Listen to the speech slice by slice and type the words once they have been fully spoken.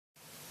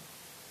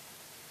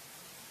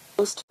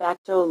Post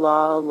facto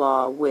law, a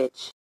law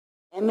which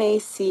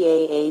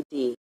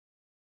MACAAD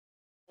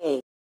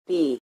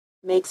B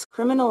makes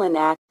criminal an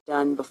act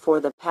done before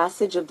the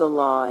passage of the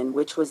law and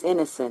which was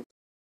innocent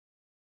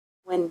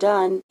when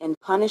done, and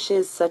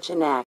punishes such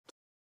an act,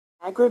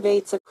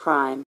 aggravates a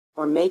crime,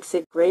 or makes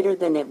it greater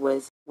than it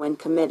was when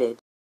committed.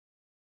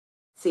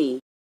 C.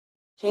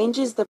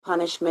 Changes the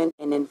punishment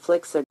and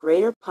inflicts a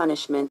greater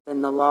punishment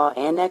than the law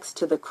annexed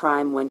to the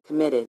crime when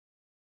committed.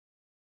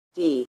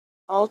 D.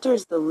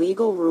 Alters the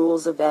legal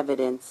rules of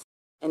evidence,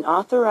 and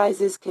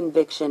authorizes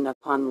conviction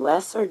upon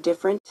less or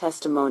different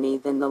testimony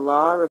than the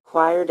law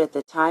required at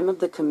the time of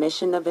the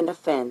commission of an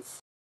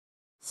offense,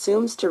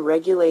 assumes to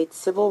regulate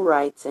civil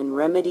rights and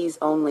remedies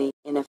only,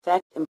 in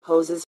effect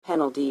imposes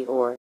penalty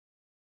or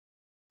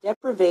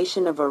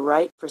deprivation of a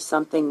right for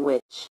something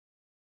which,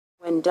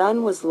 when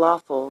done, was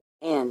lawful,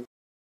 and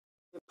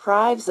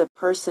deprives a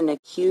person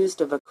accused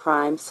of a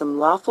crime some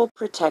lawful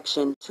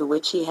protection to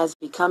which he has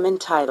become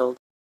entitled,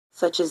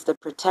 such as the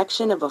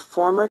protection of a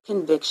former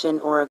conviction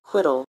or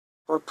acquittal,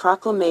 or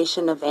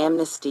proclamation of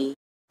amnesty.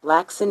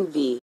 Laxon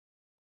v.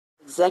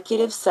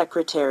 Executive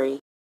Secretary,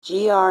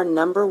 GR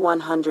number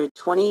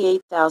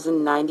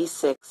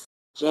 128,096,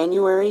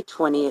 January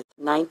 20,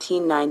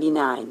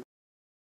 1999.